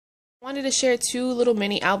Wanted to share two little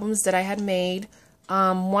mini albums that I had made.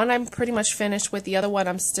 One I'm pretty much finished with. The other one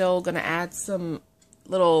I'm still going to add some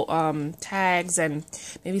little tags and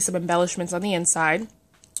maybe some embellishments on the inside.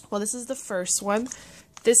 Well, this is the first one.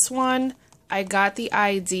 This one I got the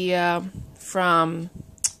idea from,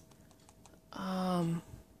 oh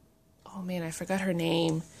man, I forgot her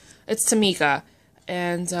name. It's Tamika,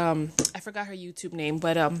 and I forgot her YouTube name,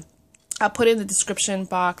 but I'll put in the description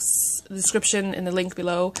in the link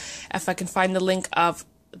below if I can find the link of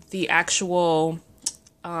the actual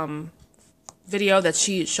video that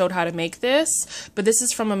she showed how to make this. But this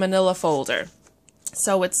is from a manila folder.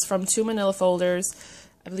 So it's from 2 manila folders.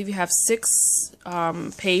 I believe you have 6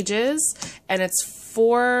 pages, and it's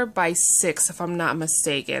 4 by 6 if I'm not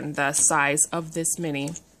mistaken, the size of this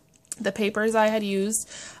mini. The papers I had used,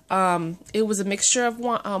 it was a mixture of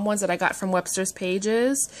ones that I got from Webster's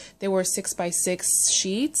Pages. They were 6 by 6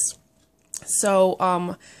 sheets. So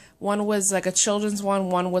one was like a children's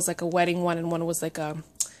one was like a wedding one, and one was like a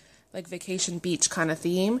vacation beach kind of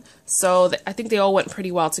theme. So I think they all went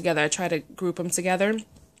pretty well together. I tried to group them together.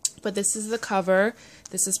 But this is the cover.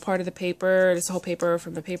 This is part of the paper. This whole paper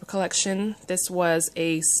from the paper collection. This was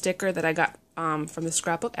a sticker that I got from the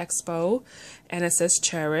Scrapbook Expo, and it says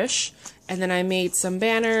Cherish. And then I made some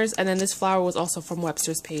banners, and then this flower was also from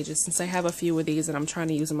Webster's Pages, since I have a few of these and I'm trying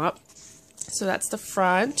to use them up. So that's the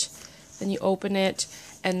front. Then you open it,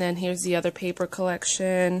 and then here's the other paper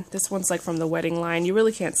collection. This one's like from the wedding line. You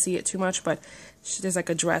really can't see it too much, but there's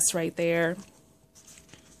like a dress right there.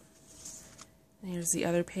 And here's the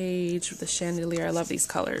other page with the chandelier. I love these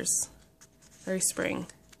colors. Very spring.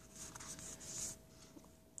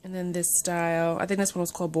 And then this style, I think this one was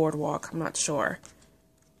called Boardwalk, I'm not sure.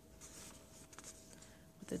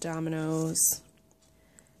 With the dominoes.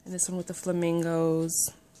 And this one with the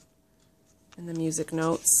flamingos. And the music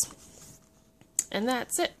notes. And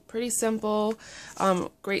that's it. Pretty simple.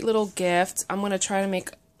 Great little gift. I'm going to try to make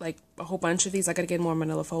like a whole bunch of these. I got to get more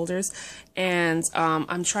manila folders. And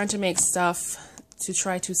I'm trying to make stuff to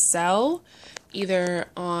try to sell either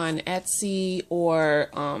on Etsy or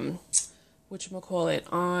whatchamacallit,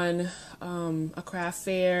 on a craft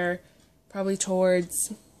fair, probably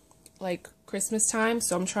towards like Christmas time.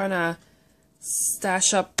 So I'm trying to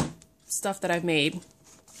stash up stuff that I've made,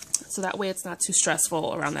 so that way it's not too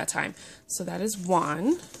stressful around that time. So that is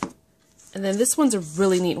one. And then this one's a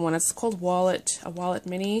really neat one. It's called a Wallet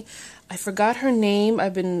Mini. I forgot her name.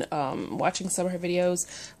 I've been watching some of her videos,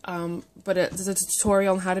 but there's a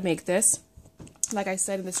tutorial on how to make this. Like I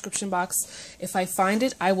said in the description box, if I find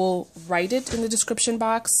it, I will write it in the description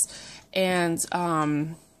box. And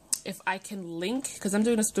if I can link, because I'm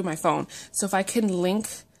doing this through my phone, so if I can link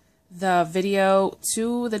the video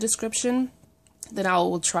to the description, then I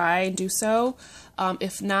will try and do so.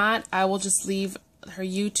 If not, I will just leave her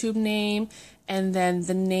YouTube name and then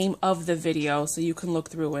the name of the video so you can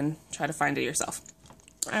look through and try to find it yourself.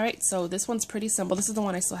 Alright, so this one's pretty simple. This is the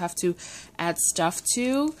one I still have to add stuff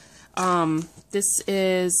to. This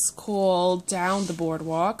is called Down the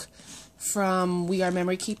Boardwalk from We Are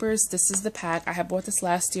Memory Keepers. This is the pack. I had bought this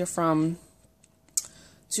last year from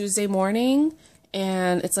Tuesday Morning,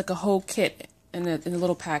 and it's like a whole kit in a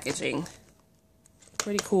little packaging.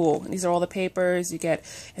 Pretty cool. These are all the papers. You get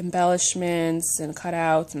embellishments and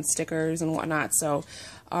cutouts and stickers and whatnot. So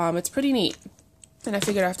it's pretty neat. And I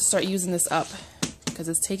figured I have to start using this up because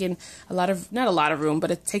it's taking a lot of, not a lot of room, but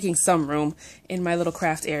it's taking some room in my little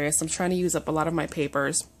craft area. So I'm trying to use up a lot of my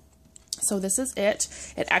papers. So this is it.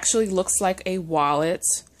 It actually looks like a wallet,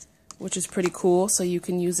 which is pretty cool. So you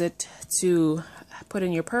can use it to put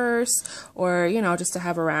in your purse or, you know, just to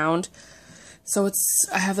have around. So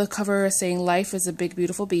I have the cover saying Life is a Big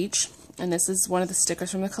Beautiful Beach, and this is one of the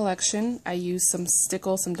stickers from the collection. I used some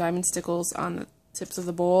diamond stickles on the tips of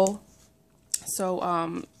the bowl,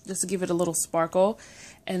 so just to give it a little sparkle.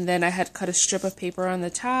 And then I had cut a strip of paper on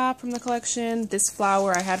the top from the collection. This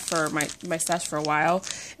flower I had for my stash for a while.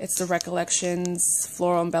 It's the Recollections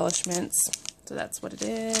Floral Embellishments, so that's what it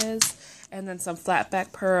is. And then some flat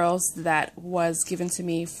back pearls that was given to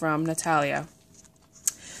me from Natalia.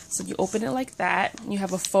 So you open it like that. You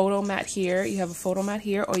have a photo mat here. You have a photo mat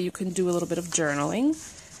here, or you can do a little bit of journaling.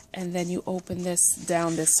 And then you open this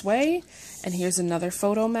down this way. And here's another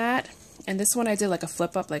photo mat. And this one I did like a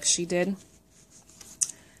flip up like she did.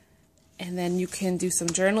 And then you can do some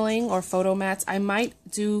journaling or photo mats. I might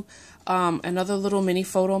do another little mini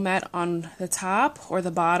photo mat on the top or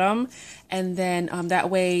the bottom. And then that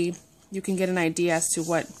way you can get an idea as to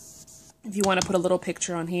what, if you want to put a little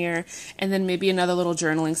picture on here, and then maybe another little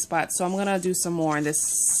journaling spot. So I'm going to do some more in this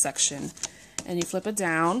section. And you flip it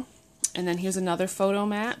down, and then here's another photo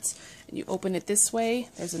mat. and you open it this way.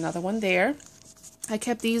 There's another one there. I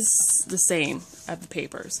kept these the same at the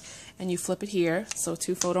papers. And you flip it here, so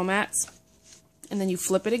 2 photo mats. And then you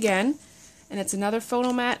flip it again, and it's another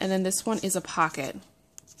photo mat, and then this one is a pocket.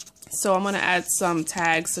 So I'm going to add some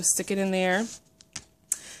tags, so stick it in there.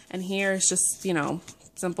 And here it's just, you know,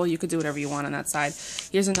 simple. You could do whatever you want on that side.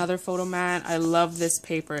 Here's another photo mat. I love this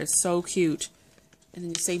paper. It's so cute. And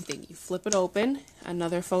then the same thing. You flip it open,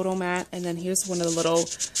 another photo mat, and then here's one of the little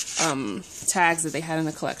tags that they had in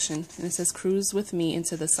the collection. And it says, "Cruise with me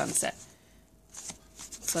into the sunset."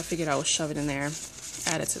 So I figured I would shove it in there,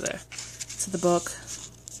 add it to the book.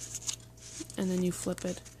 And then you flip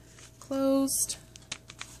it closed.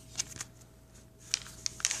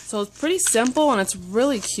 So it's pretty simple and it's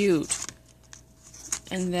really cute.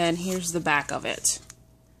 And then here's the back of it.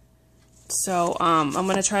 So I'm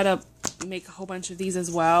going to try to make a whole bunch of these as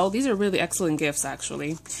well. These are really excellent gifts,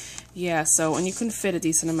 actually. Yeah, so, and you can fit a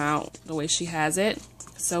decent amount the way she has it.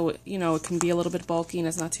 So, you know, it can be a little bit bulky and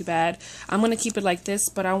it's not too bad. I'm going to keep it like this,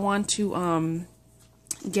 but I want to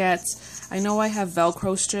I know I have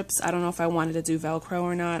Velcro strips. I don't know if I wanted to do Velcro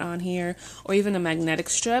or not on here, or even a magnetic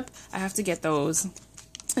strip. I have to get those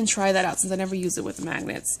and try that out since I never use it with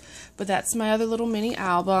magnets. But that's my other little mini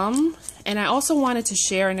album. And I also wanted to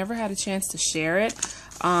share. I never had a chance to share it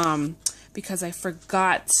because I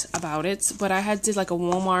forgot about it. But I did like a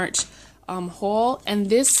Walmart haul, and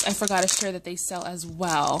this I forgot to share that they sell as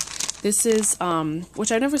well. This is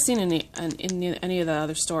which I've never seen in any of the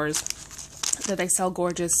other stores that they sell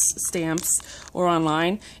gorgeous stamps or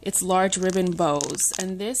online. It's large ribbon bows,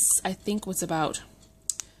 and this I think was about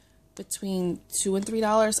between $2 and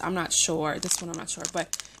 $3. I'm not sure. This one I'm not sure,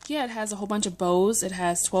 but yeah, it has a whole bunch of bows. It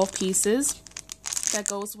has 12 pieces that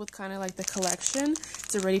goes with kind of like the collection.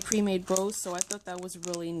 It's already pre-made bows, so I thought that was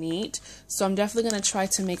really neat. So I'm definitely going to try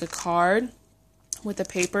to make a card with the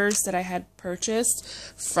papers that I had purchased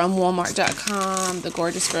from Walmart.com. The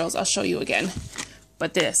Gorgeous Girls. I'll show you again.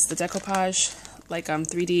 But the decoupage, like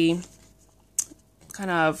 3D kind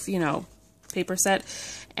of, you know, paper set.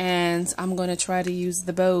 And I'm going to try to use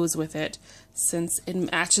the bows with it since it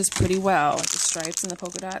matches pretty well. Like the stripes and the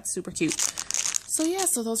polka dots, super cute. So yeah,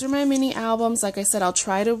 so those are my mini albums. Like I said, I'll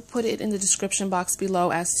try to put it in the description box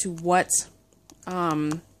below as to what,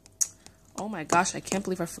 oh my gosh, I can't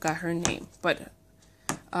believe I forgot her name. But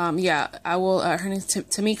yeah, I will, her name,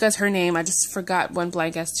 Tamika's her name. I just forgot, went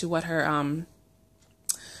blank as to what her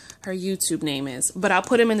YouTube name is. But I'll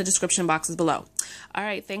put them in the description boxes below. All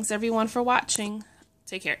right, thanks everyone for watching.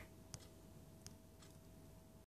 Take care.